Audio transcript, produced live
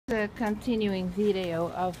The continuing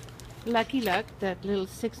video of Luckieluck, that little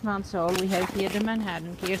 6 months old we have here at the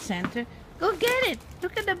Manhattan Care Center. Go get it!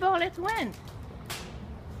 Look at the ball, it went!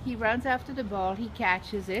 He runs after the ball, he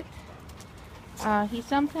catches it. He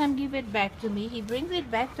sometimes gives it back to me, he brings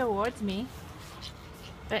it back towards me.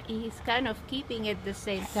 But he's kind of keeping it the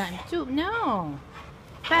same time too. No!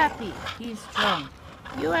 Papi, he's strong.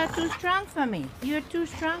 You are too strong for me. You're too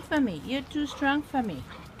strong for me. You're too strong for me.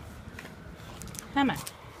 Come on.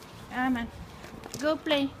 Come on. Go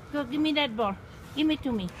play. Go, give me that ball. Give it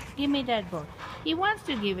to me. Give me that ball. He wants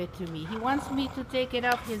to give it to me. He wants me to take it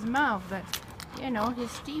off his mouth, but, you know,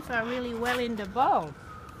 his teeth are really well in the ball.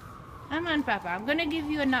 Come on, Papa. I'm going to give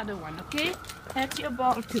you another one, okay? That's your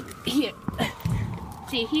ball, too. Here.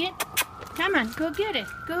 See, here? Come on. Go get it.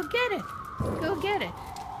 Go get it. Go get it.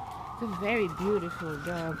 It's a very beautiful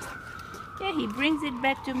dog. Yeah, he brings it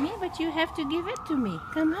back to me, but you have to give it to me.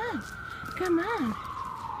 Come on. Come on.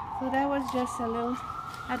 So that was just a little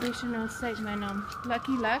additional segment on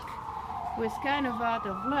Luckieluck, who is kind of out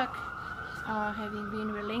of luck, having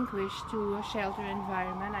been relinquished to a shelter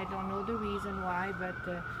environment. I don't know the reason why, but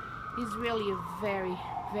he's really a very,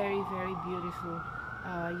 very, very beautiful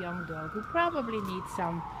young dog who probably needs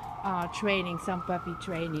some training, some puppy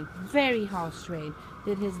training. Very house trained.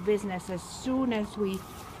 Did his business as soon as we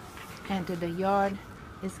entered the yard.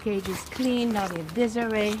 His cage is clean, not in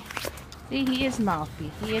disarray. See, he is mouthy.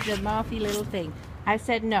 He is a mouthy little thing. I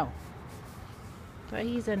said no. But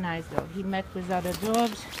he's a nice dog. He met with other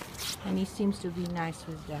dogs, and he seems to be nice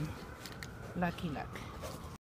with them. Luckieluck.